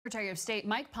Secretary of State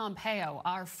Mike Pompeo,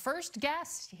 our first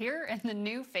guest here in the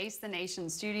new Face the Nation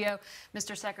studio.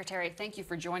 Mr. Secretary, thank you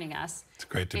for joining us. It's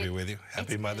great to be with you.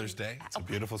 Happy Mother's Day. It's a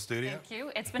beautiful studio. Thank you.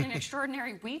 It's been an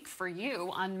extraordinary week for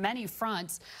you on many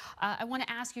fronts. I want to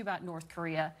ask you about North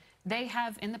Korea. They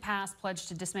have in the past pledged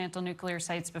to dismantle nuclear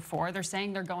sites before. They're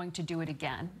saying they're going to do it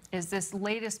again. Is this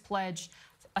latest pledge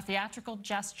a theatrical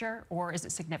gesture or is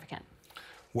it significant?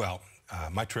 Well,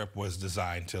 my trip was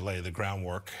designed to lay the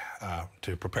groundwork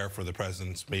to prepare for the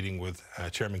president's meeting with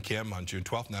Chairman Kim on June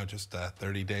 12th, now just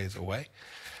 30 days away.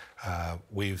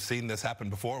 We've seen this happen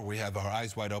before. We have our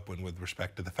eyes wide open with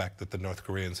respect to the fact that the North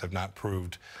Koreans have not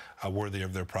proved worthy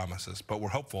of their promises. But we're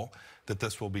hopeful that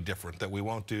this will be different, that we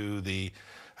won't do the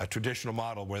traditional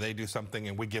model where they do something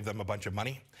and we give them a bunch of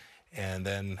money and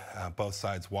then both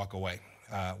sides walk away.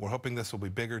 We're hoping this will be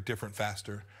bigger, different,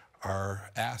 faster. Our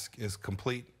ask is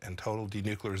complete and total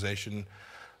denuclearization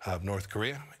of North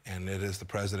Korea, and it is the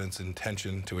president's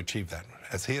intention to achieve that.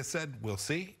 As he has said, we'll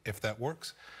see if that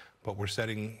works, but we're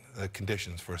setting the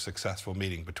conditions for a successful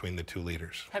meeting between the two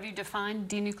leaders. Have you defined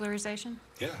denuclearization?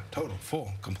 Yeah, total,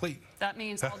 full, complete. That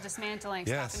means all dismantling,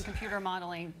 Yes. stopping computer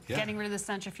modeling, Yeah. getting rid of the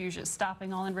centrifuges,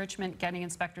 stopping all enrichment, getting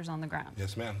inspectors on the ground.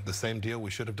 Yes, ma'am. The same deal we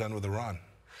should have done with Iran.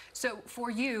 So for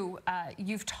you,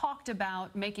 you've talked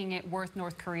about making it worth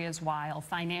North Korea's while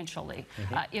financially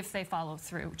if they follow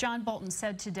through. John Bolton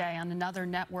said today on another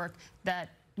network that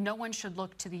no one should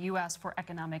look to the U.S. for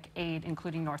economic aid,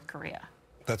 including North Korea.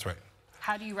 That's right.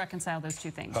 How do you reconcile those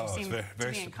two things? You seem to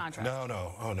be in contrast.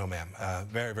 No. Oh, no, ma'am.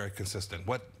 Very, very consistent.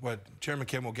 What Chairman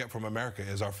Kim will get from America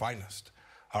is our finest,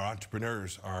 our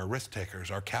entrepreneurs, our risk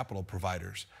takers, our capital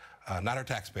providers, not our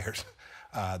taxpayers.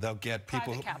 They'll get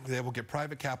people. They will get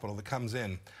private capital that comes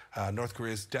in. North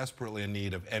Korea is desperately in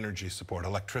need of energy support,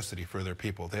 electricity for their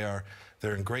people. They're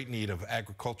in great need of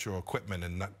agricultural equipment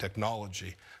and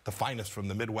technology, the finest from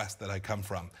the Midwest that I come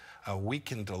from. We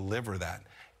can deliver that,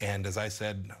 and as I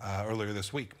said earlier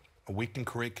this week, we can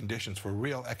create conditions for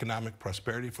real economic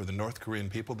prosperity for the North Korean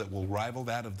people that will rival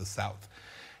that of the South.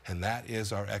 And that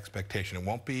is our expectation. It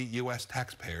won't be U.S.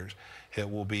 taxpayers. It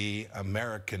will be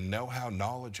American know-how,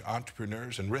 knowledge,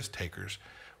 entrepreneurs, and risk takers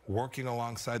working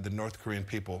alongside the North Korean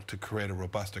people to create a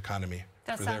robust economy for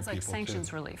their people. That sounds like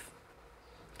sanctions relief.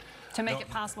 To make it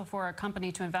possible for a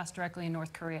company to invest directly in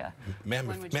North Korea. Ma'am,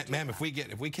 if we get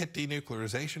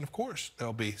denuclearization, of course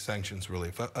there'll be sanctions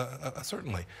relief.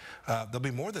 Certainly, there'll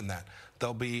be more than that.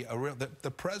 There'll be a real.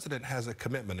 The president has a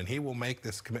commitment, and he will make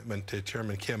this commitment to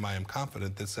Chairman Kim. I am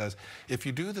confident that says, if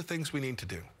you do the things we need to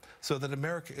do, so that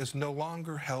America is no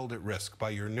longer held at risk by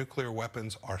your nuclear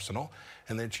weapons arsenal,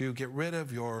 and that you get rid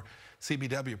of your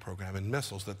CBW program and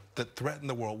missiles that threaten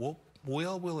the world,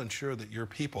 we'll ensure that your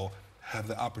people have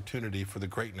the opportunity for the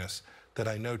greatness that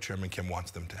I know Chairman Kim wants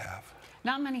them to have.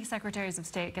 Not many secretaries of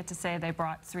state get to say they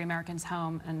brought 3 Americans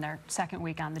home in their second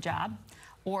week on the job,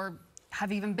 or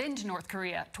have even been to North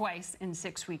Korea twice in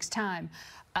 6 weeks' time.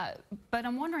 But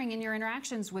I'm wondering, in your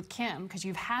interactions with Kim, because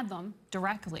you've had them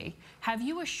directly, have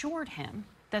you assured him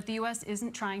that the U.S.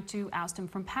 isn't trying to oust him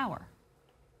from power?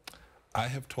 I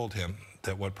have told him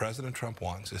that what President Trump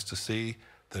wants is to see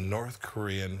the North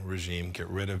Korean regime get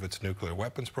rid of its nuclear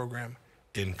weapons program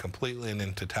completely and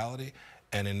in totality,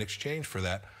 and in exchange for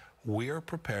that, we are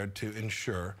prepared to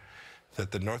ensure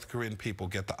that the North Korean people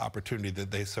get the opportunity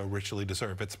that they so richly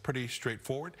deserve. It's pretty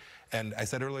straightforward, and I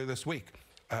said earlier this week,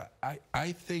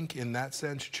 I think in that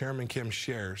sense, Chairman Kim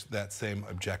shares that same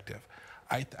objective.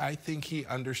 I think he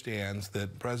understands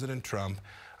that President Trump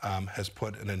has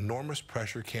put an enormous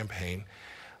pressure campaign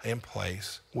in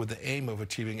place with the aim of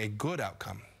achieving a good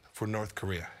outcome for North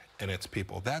Korea and its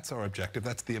people. That's our objective.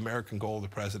 That's the American goal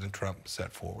that President Trump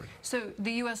set forward. So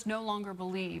the U.S. no longer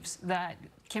believes that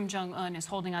Kim Jong-un is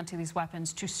holding onto these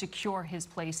weapons to secure his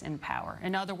place in power.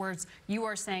 In other words, you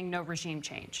are saying no regime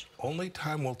change. Only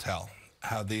time will tell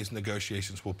how these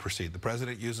negotiations will proceed. The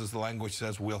president uses the language,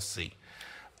 says we'll see.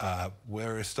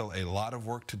 There is still a lot of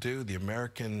work to do. The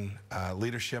American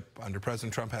leadership under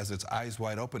President Trump has its eyes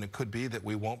wide open. It could be that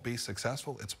we won't be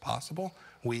successful. It's possible.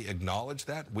 We acknowledge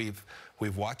that. We've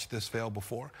watched this fail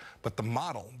before. But the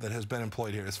model that has been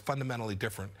employed here is fundamentally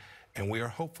different, and we are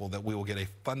hopeful that we will get a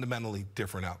fundamentally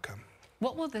different outcome.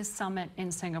 What will this summit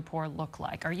in Singapore look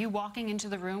like? Are you walking into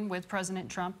the room with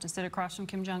President Trump to sit across from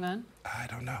Kim Jong-un? I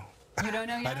don't know. You don't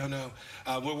know yet? I don't know.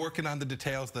 We're working on the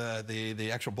details, the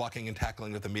actual blocking and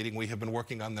tackling of the meeting. We have been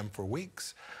working on them for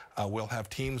weeks. We'll have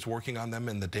teams working on them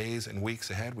in the days and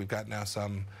weeks ahead. We've got now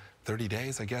some 30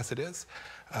 days, I guess it is.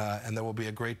 And there will be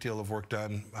a great deal of work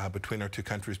done between our two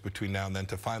countries between now and then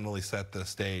to finally set the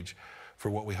stage for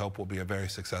what we hope will be a very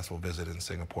successful visit in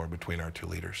Singapore between our two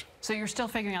leaders. So you're still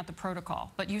figuring out the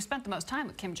protocol, but you spent the most time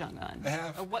with Kim Jong-un. I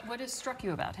have. What has struck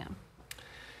you about him?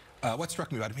 What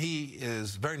struck me about him, he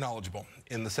is very knowledgeable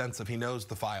in the sense of he knows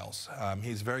the files.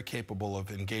 He's very capable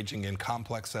of engaging in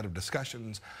complex set of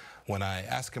discussions. When I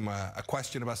ask him a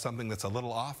question about something that's a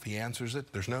little off, he answers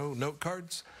it. There's no note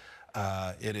cards.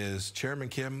 It is Chairman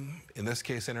Kim, in this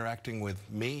case, interacting with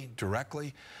me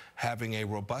directly, having a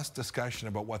robust discussion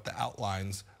about what the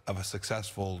outlines of a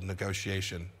successful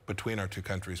negotiation between our two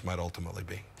countries might ultimately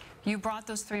be. You brought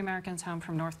those 3 Americans home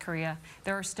from North Korea.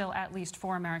 There are still at least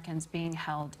 4 Americans being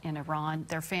held in Iran.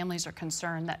 Their families are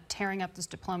concerned that tearing up this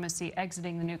diplomacy,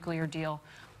 exiting the nuclear deal,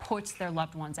 puts their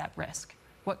loved ones at risk.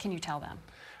 What can you tell them?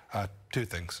 2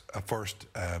 things. First,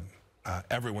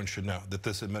 everyone should know that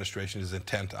this administration is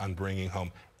intent on bringing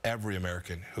home every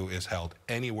American who is held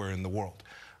anywhere in the world.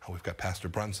 We've got Pastor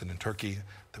Brunson in Turkey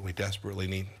that we desperately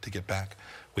need to get back.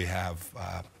 We have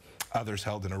others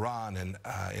held in Iran and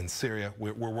in Syria.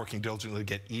 We're working diligently to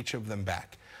get each of them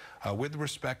back. With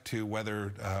respect to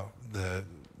whether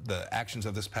the actions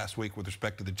of this past week with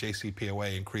respect to the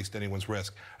JCPOA increased anyone's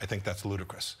risk, I think that's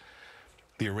ludicrous.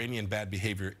 The Iranian bad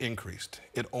behavior increased.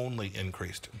 It only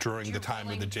increased during the time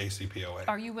of the JCPOA.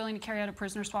 Are you willing to carry out a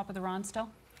prisoner swap with Iran still?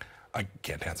 I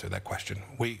can't answer that question.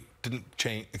 We didn't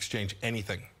exchange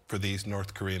anything for these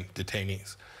North Korean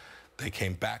detainees. They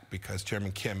came back because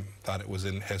Chairman Kim thought it was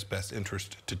in his best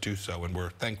interest to do so, and we're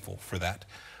thankful for that.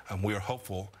 We are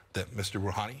hopeful that Mr.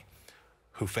 Rouhani,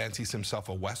 who fancies himself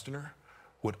a Westerner,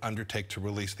 would undertake to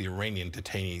release the Iranian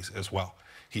detainees as well.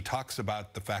 He talks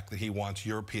about the fact that he wants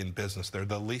European business there.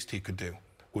 The least he could do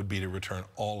would be to return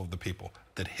all of the people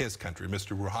that his country,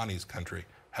 Mr. Rouhani's country,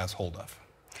 has hold of.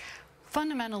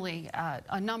 Fundamentally,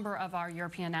 a number of our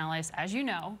European allies, as you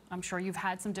know, I'm sure you've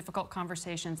had some difficult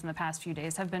conversations in the past few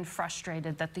days, have been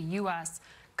frustrated that the U.S.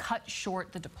 cut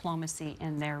short the diplomacy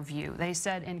in their view. They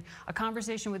said in a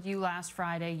conversation with you last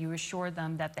Friday, you assured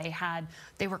them that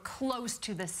they were close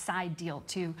to this side deal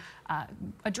to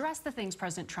address the things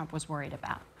President Trump was worried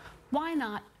about. Why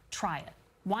not try it?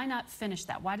 Why not finish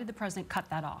that? Why did the president cut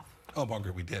that off? Oh,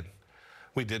 Margaret, we did.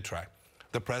 We did try.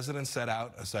 The president set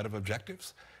out a set of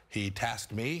objectives. He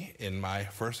tasked me in my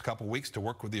first couple weeks to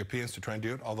work with the Europeans to try and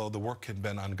do it, although the work had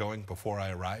been ongoing before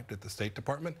I arrived at the State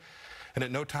Department. And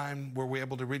at no time were we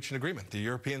able to reach an agreement. The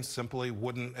Europeans simply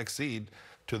wouldn't accede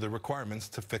to the requirements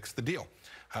to fix the deal.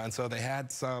 And so they had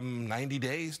some 90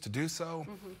 days to do so.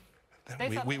 Mm-hmm.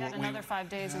 They thought they had another 5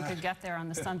 days and could get there on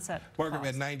the sunset Margaret, clause. we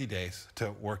had 90 days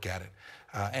to work at it.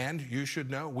 And you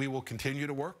should know we will continue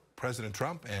to work. President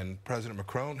Trump and President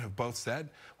Macron have both said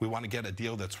we want to get a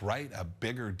deal that's right, a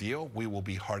bigger deal. We will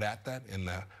be hard at that in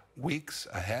the weeks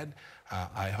ahead.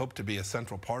 I hope to be a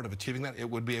central part of achieving that. It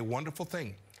would be a wonderful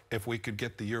thing if we could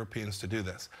get the Europeans to do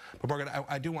this. But Margaret,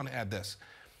 I do want to add this.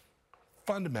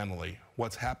 Fundamentally,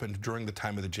 what's happened during the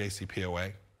time of the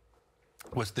JCPOA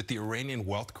was that the Iranian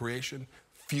wealth creation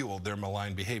fueled their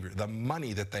malign behavior. The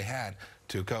money that they had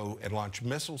to go and launch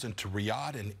missiles into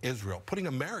Riyadh and Israel, putting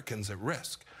Americans at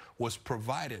risk, was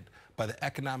provided by the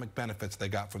economic benefits they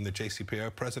got from the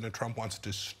JCPOA. President Trump wants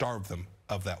to starve them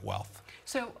of that wealth.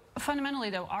 So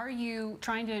fundamentally, though, are you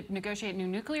trying to negotiate a new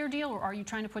nuclear deal, or are you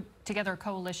trying to put together a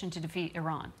coalition to defeat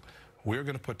Iran? We're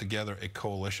going to put together a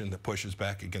coalition that pushes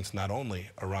back against not only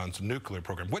Iran's nuclear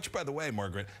program, which, by the way,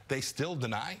 Margaret, they still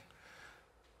deny.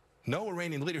 No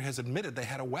Iranian leader has admitted they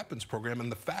had a weapons program,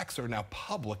 and the facts are now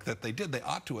public that they did. They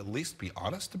ought to at least be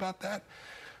honest about that.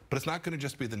 But it's not going to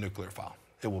just be the nuclear file.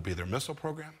 It will be their missile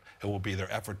program. It will be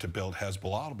their effort to build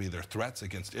Hezbollah. It will be their threats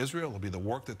against Israel. It will be the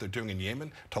work that they're doing in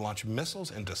Yemen to launch missiles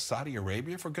into Saudi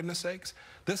Arabia, for goodness sakes.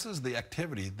 This is the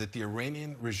activity that the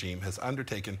Iranian regime has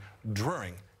undertaken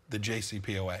during the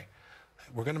JCPOA.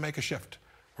 We're going to make a shift.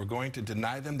 We're going to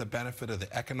deny them the benefit of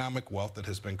the economic wealth that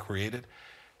has been created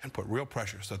and put real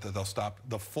pressure so that they'll stop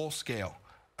the full scale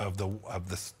of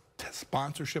the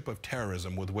sponsorship of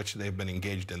terrorism with which they've been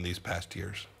engaged in these past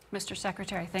years. Mr.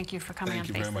 Secretary, thank you for coming on Face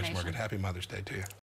the Thank you very much, Nation. Margaret. Happy Mother's Day to you.